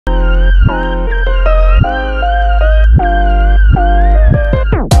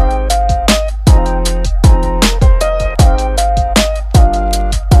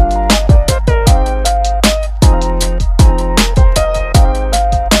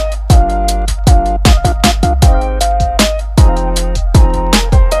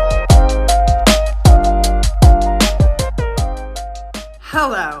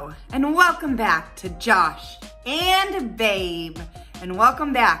to Josh and Babe. And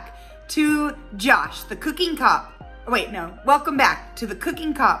welcome back to Josh, the cooking cop. Oh, wait, no. Welcome back to the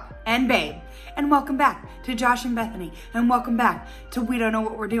cooking cop and Babe. And welcome back to Josh and Bethany. And welcome back to We Don't Know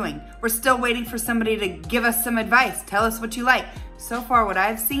What We're Doing. We're still waiting for somebody to give us some advice. Tell us what you like. So far, what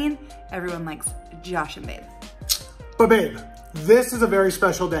I've seen, everyone likes Josh and Babe. But Babe, this is a very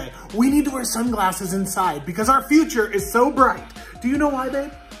special day. We need to wear sunglasses inside because our future is so bright. Do you know why,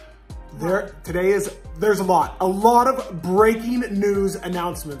 Babe? There's a lot of breaking news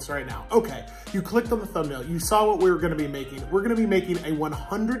announcements right now. Okay, you clicked on the thumbnail. You saw what we were gonna be making. We're gonna be making a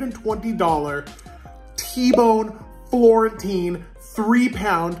 $120 T-bone Florentine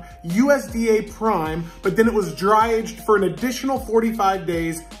 3-pound USDA Prime, but then it was dry aged for an additional 45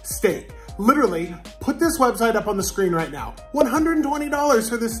 days steak. Literally, put this website up on the screen right now. $120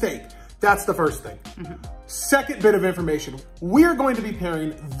 for this steak. That's the first thing. Second bit of information. We are going to be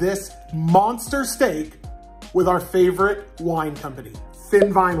pairing this monster steak with our favorite wine company,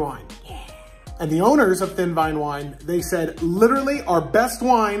 Thin Vine Wine. Yeah. And the owners of Thin Vine Wine, they said, literally our best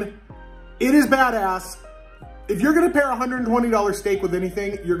wine, it is badass. If you're gonna pair a $120 steak with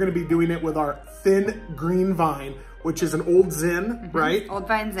anything, you're gonna be doing it with our Thin Green Vine, which is an old Zin, right? Old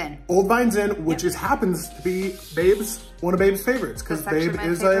Vine Zin. Old Vine Zin, which happens to be one of Babe's favorites, because Babe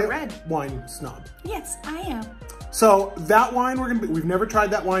is a wine snob. Yes, I am. So that wine, we've never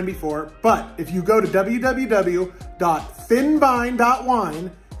tried that wine before, but if you go to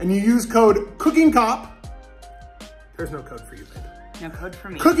www.thinvine.wine and you use code COOKINGCOP, there's no code for you, Babe. No code for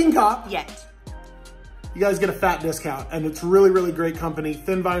me. COOKINGCOP. Yet. You guys get a fat discount, and it's really, really great company.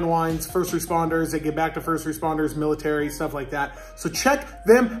 Thin Vine Wines, first responders, they give back to first responders, military, stuff like that. So check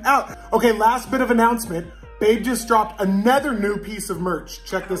them out. Okay, last bit of announcement. Babe just dropped another new piece of merch.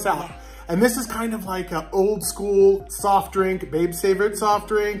 Check this out. Yeah. And this is kind of like an old school soft drink, Babe's favorite soft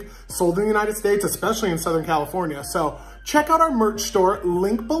drink, sold in the United States, especially in Southern California. So check out our merch store,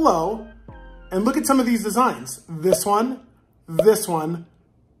 link below, and look at some of these designs. This one, and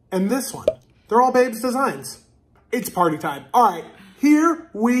this one. They're all Babe's designs. It's party time. All right, here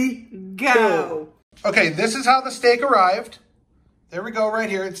we go. Okay, this is how the steak arrived. There we go right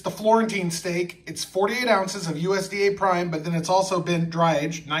here. It's the Florentine steak. It's 48 ounces of USDA Prime, but then it's also been dry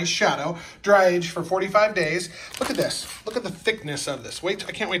aged, nice shadow, dry aged for 45 days. Look at this. Look at the thickness of this. Wait,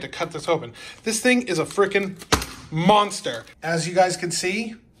 I can't wait to cut this open. This thing is a freaking monster. As you guys can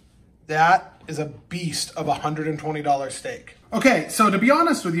see, that is a beast of a $120 steak. Okay, so to be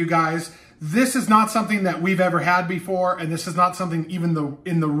honest with you guys, this is not something that we've ever had before, and this is not something even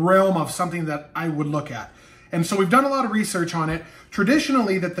in the realm of something that I would look at. And so we've done a lot of research on it.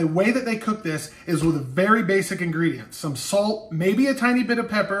 Traditionally, the way that they cook this is with very basic ingredients. Some salt, maybe a tiny bit of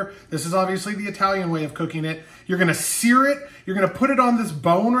pepper. This is obviously the Italian way of cooking it. You're gonna sear it. You're gonna put it on this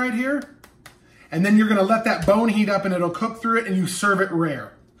bone right here. And then you're gonna let that bone heat up and it'll cook through it and you serve it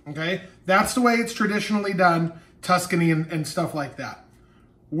rare, okay? That's the way it's traditionally done, Tuscany and stuff like that.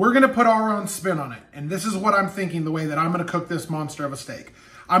 We're gonna put our own spin on it. And this is what I'm thinking, the way that I'm gonna cook this monster of a steak.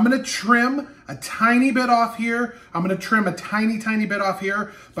 I'm gonna trim a tiny bit off here. I'm gonna trim a tiny, tiny bit off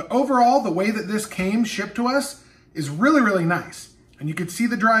here. But overall, the way that this came shipped to us is really, really nice. And you can see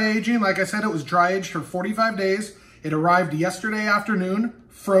the dry aging. Like I said, it was dry aged for 45 days. It arrived yesterday afternoon,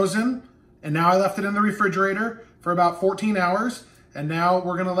 frozen. And now I left it in the refrigerator for about 14 hours. And now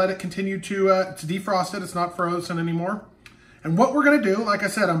we're gonna let it continue to, it's defrosted. It's not frozen anymore. And what we're gonna do, like I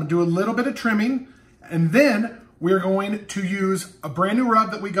said, I'm gonna do a little bit of trimming, and then we're going to use a brand new rub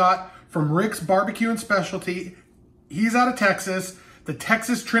that we got from Rick's Barbecue and Specialty. He's out of Texas, the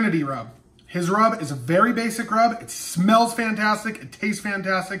Texas Trinity rub. His rub is a very basic rub. It smells fantastic, it tastes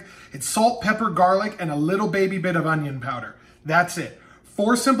fantastic. It's salt, pepper, garlic, and a little baby bit of onion powder. That's it.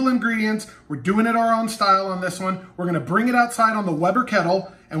 4 simple ingredients. We're doing it our own style on this one. We're gonna bring it outside on the Weber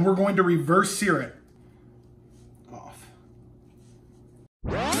kettle, and we're going to reverse sear it.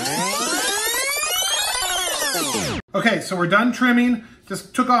 Okay, so we're done trimming.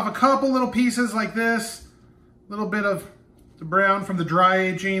 Just took off a couple little pieces like this. A little bit of the brown from the dry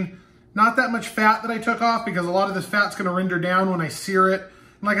aging. Not that much fat that I took off because a lot of this fat's gonna render down when I sear it.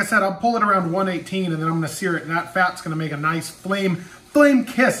 And like I said, I'll pull it around 118 and then I'm gonna sear it, and that fat's gonna make a nice flame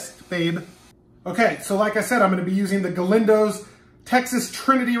kiss, Babe. Okay, so like I said, I'm gonna be using the Galindo's Texas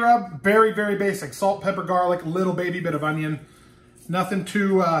Trinity rub. Very, very basic. Salt, pepper, garlic, little baby bit of onion. Nothing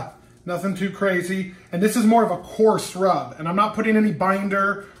too crazy. And this is more of a coarse rub. And I'm not putting any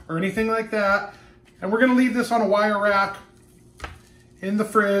binder or anything like that. And we're gonna leave this on a wire rack in the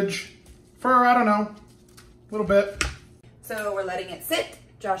fridge for, I don't know, a little bit. So we're letting it sit.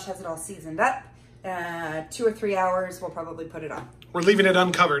 Josh has it all seasoned up. 2 or 3 hours, we'll probably put it on. We're leaving it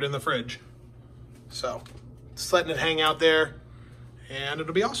uncovered in the fridge. So just letting it hang out there and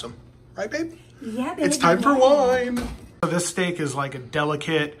it'll be awesome. Right, babe? Yeah, babe. It's time for wine. This steak is like a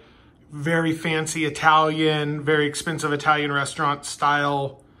delicate, very fancy Italian, very expensive Italian restaurant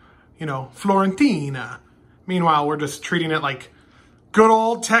style, you know, Florentina. Meanwhile, we're just treating it like good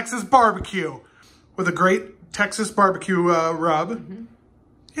old Texas barbecue with a great Texas barbecue rub. Mm-hmm.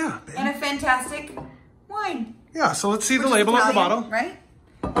 Yeah, babe. And a fantastic wine. Yeah, so let's see the label of the bottle. Right?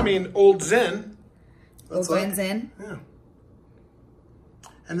 I mean, Old Zen. Old Zen. Yeah.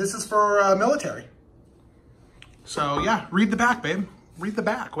 And this is for military. So yeah, read the back, babe. Read the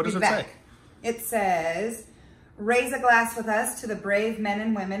back. What does it say? It says, raise a glass with us to the brave men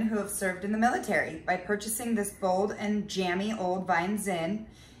and women who have served in the military. By purchasing this bold and jammy Old Vine Zin,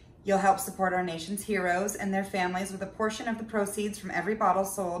 you'll help support our nation's heroes and their families with a portion of the proceeds from every bottle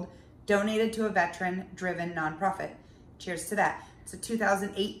sold, donated to a veteran-driven nonprofit. Cheers to that. It's a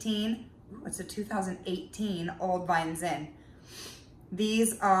 2018 Old Vine Zin.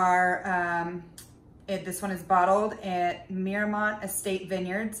 These are, this one is bottled at Miramont Estate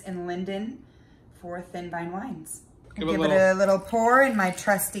Vineyards in Linden for Thin Vine Wines. Give it a little pour in my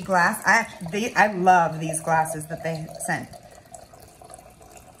trusty glass. I love these glasses that they sent.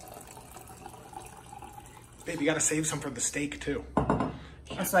 Babe, you gotta save some for the steak too. Oh,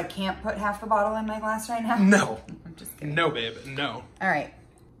 so I can't put half the bottle in my glass right now? No. I'm just kidding. No, babe, no. All right.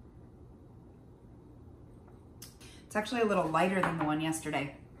 It's actually a little lighter than the one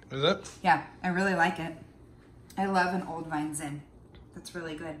yesterday. Is it? Yeah, I really like it. I love an Old Vine Zin. That's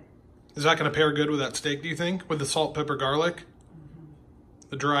really good. Is that going to pair good with that steak, do you think? With the salt, pepper, garlic? Mm-hmm.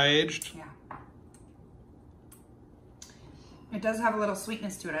 The dry aged? Yeah. It does have a little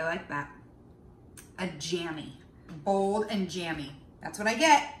sweetness to it. I like that. A jammy. Bold and jammy. That's what I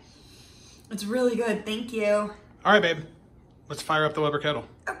get. It's really good. Thank you. All right, babe. Let's fire up the Weber kettle.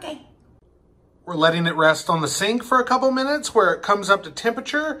 Okay. We're letting it rest on the sink for a couple minutes where it comes up to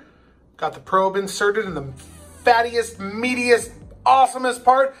temperature. Got the probe inserted in the fattiest, meatiest, awesomest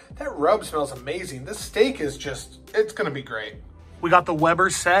part. That rub smells amazing. This steak is just, it's gonna be great. We got the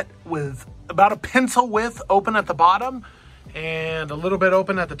Weber set with about a pencil width open at the bottom and a little bit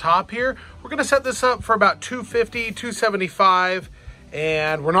open at the top here. We're gonna set this up for about 250, 275,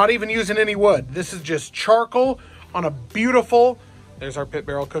 and we're not even using any wood. This is just charcoal on a beautiful, there's our pit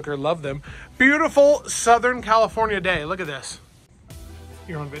barrel cooker, love them. Beautiful Southern California day. Look at this.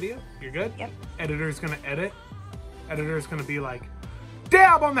 You're on video? You're good? Yep. Editor's gonna edit. Editor's gonna be like,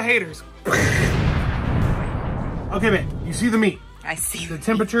 dab on the haters. Okay, babe, you see the meat. I see the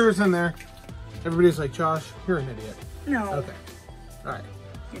temperature is in there. Everybody's like, Josh, you're an idiot. No. Okay, all right.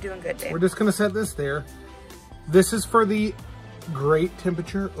 You're doing good, babe. We're just gonna set this there. This is for the great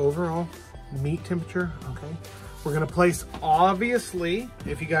temperature overall, meat temperature, okay? We're gonna place, obviously,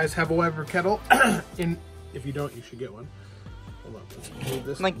 if you guys have a Weber kettle, if you don't, you should get one. Hold on, let's move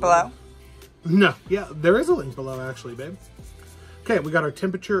this. Link below? No, yeah, there is a link below actually, babe. Okay, we got our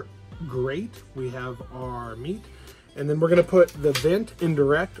temperature great. We have our meat, and then we're gonna put the vent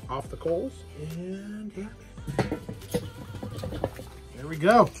indirect off the coals, and yeah, there we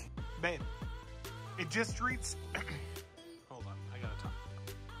go. Babe, it just reached, hold on, I gotta talk.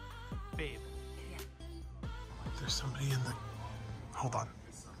 Babe. There's somebody in the, hold on.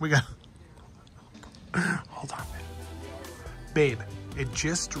 We got, hold on, babe. Babe, it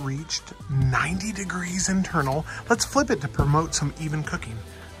just reached 90 degrees internal. Let's flip it to promote some even cooking.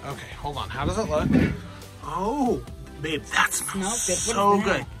 Okay, hold on, how does it look? Oh, babe, that smells good. So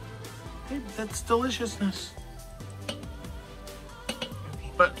good. Babe, that's deliciousness.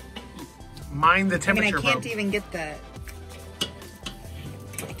 But mind the temperature, I can't even get the,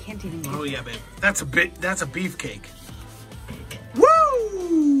 I can't even get oh yeah, babe. That's a beefcake.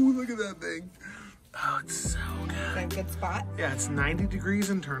 Woo! Look at that thing. Oh, it's so good. Is that a good spot? Yeah, it's 90 degrees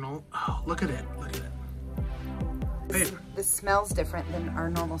internal. Oh, look at it. Look at it. Babe. This smells different than our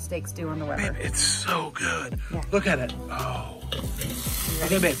normal steaks do on the Weber. Babe, it's so good. Yeah. Look at it. Oh.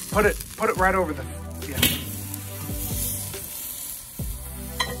 Okay, babe, put it right over the, yeah.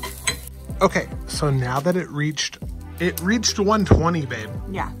 Okay, so now that it reached 120, babe.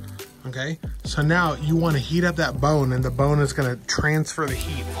 Yeah. Okay, so now you want to heat up that bone, and the bone is going to transfer the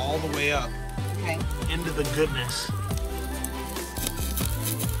heat all the way up into the goodness.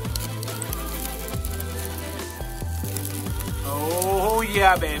 Oh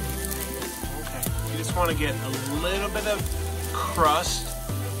yeah, babe. Okay, you just want to get a little bit of crust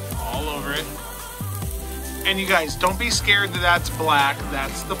all over it. And you guys, don't be scared that that's black.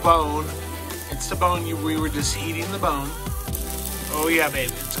 That's the bone. It's the bone. We were just heating the bone. Oh yeah,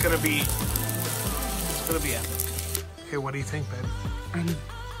 babe. It's gonna be epic. Okay, what do you think, babe?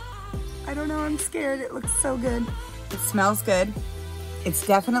 I don't know, I'm scared. It looks so good. It smells good. It's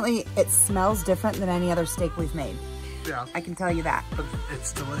definitely, it smells different than any other steak we've made. Yeah. I can tell you that. But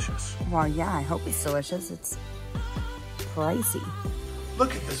it's delicious. Well, yeah, I hope it's delicious. It's pricey.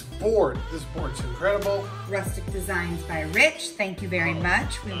 Look at this board. This board's incredible. Rustic Designs by Rich. Thank you very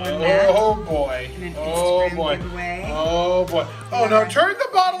much. We won that. Oh boy. Oh boy. Giveaway. Oh boy. Oh no, turn the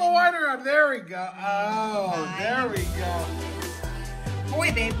bottle of wine around. There we go. Oh, there we go.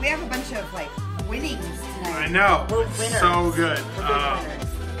 Boy, babe, we have a bunch of like winnings tonight. I know. We're winners. So good. We're good winners.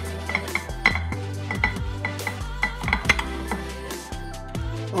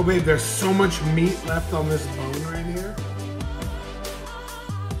 Oh babe, there's so much meat left on this bone right here.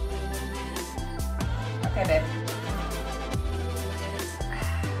 Okay, babe.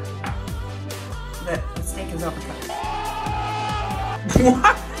 The steak is overcooked.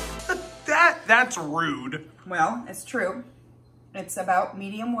 What? That's rude. Well, it's true. It's about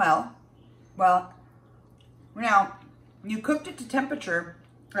medium well. Well, now, you cooked it to temperature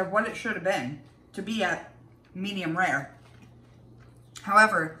of what it should have been to be at medium rare.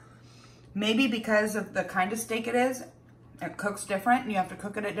 However, maybe because of the kind of steak it is, it cooks different and you have to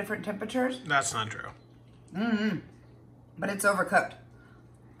cook it at different temperatures. That's not true. But it's overcooked.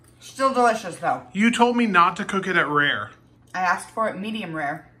 Still delicious though. You told me not to cook it at rare. I asked for it medium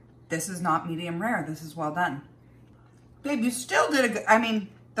rare. This is not medium rare. This is well done. Babe, you still did a good, I mean,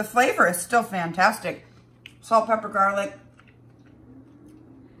 the flavor is still fantastic. Salt, pepper, garlic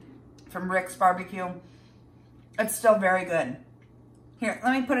from Rick's Barbecue. It's still very good. Here,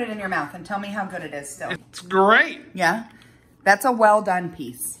 let me put it in your mouth and tell me how good it is still. It's great. Yeah? That's a well done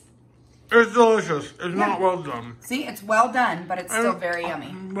piece. It's delicious. It's not well done. See, it's well done, but it's still very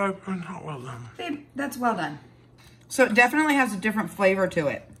yummy. But it's not well done. Babe, that's well done. So it definitely has a different flavor to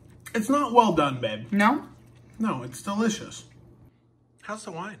it. It's not well done, babe. No? No, it's delicious. How's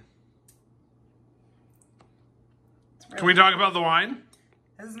the wine? Can we talk about the wine?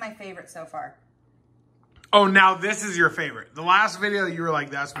 This is my favorite so far. Oh, now this is your favorite. The last video, you were like,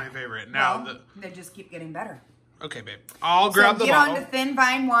 that's my favorite. Now, well, they just keep getting better. Okay, babe. I'll grab the get bottle. on to Thin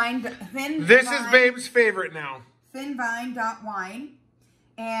Vine Wine. This is babe's favorite now. Thinvine.wine.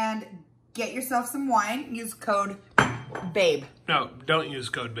 And get yourself some wine. Use code BABE. No, don't use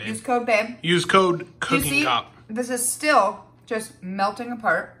code BABE. Use code BABE. Use code Cooking Cop. This is still just melting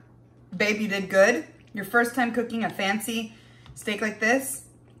apart. Babe, you did good. Your first time cooking a fancy steak like this.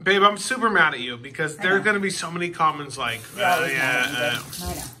 Babe, I'm super mad at you because there's going to be so many comments like, I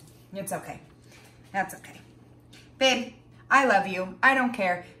know. It's okay. That's okay. Babe, I love you. I don't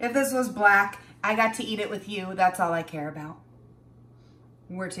care. If this was black, I got to eat it with you. That's all I care about.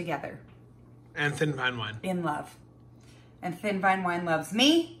 We're together. And Thin Vine Wine. In love. And Thin Vine Wine loves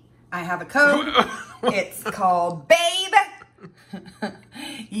me. I have a code. It's called BABE.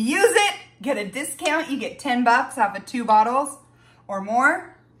 Use it. Get a discount. You get $10 off of 2 bottles or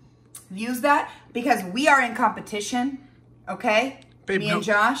more. Use that because we are in competition. Okay? Babe, me and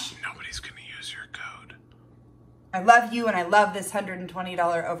Josh. Nobody's going to use your code. I love you and I love this $120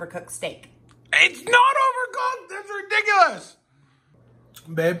 overcooked steak. It's not overcooked. That's ridiculous.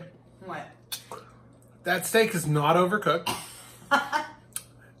 Babe. What? That steak is not overcooked.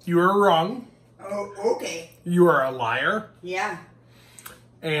 You are wrong. Oh, okay. You are a liar. Yeah.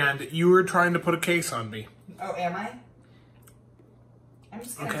 And you were trying to put a case on me. Oh, am I? I'm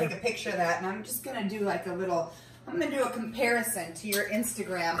just going to take a picture of that and I'm just going to do like a little, I'm going to do a comparison to your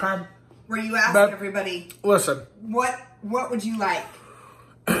Instagram where you ask everybody, listen, what would you like?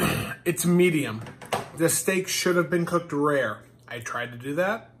 It's medium. This steak should have been cooked rare. I tried to do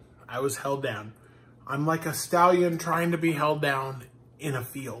that. I was held down. I'm like a stallion trying to be held down in a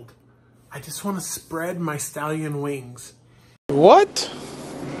field. I just want to spread my stallion wings. What?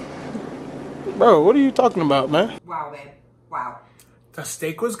 Bro, what are you talking about, man? Wow, babe. Wow. The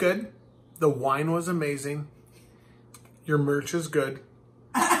steak was good. The wine was amazing. Your merch is good.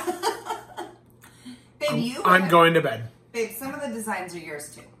 Babe, I'm going to bed. Babe, some of the designs are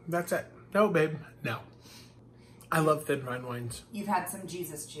yours too. That's it. No, babe. No. I love Thin Vine Wines. You've had some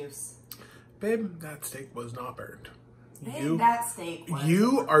Jesus juice. Babe, that steak was not burned. Babe, that steak was.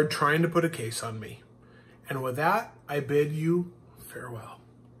 You are trying to put a case on me. And with that, I bid you farewell.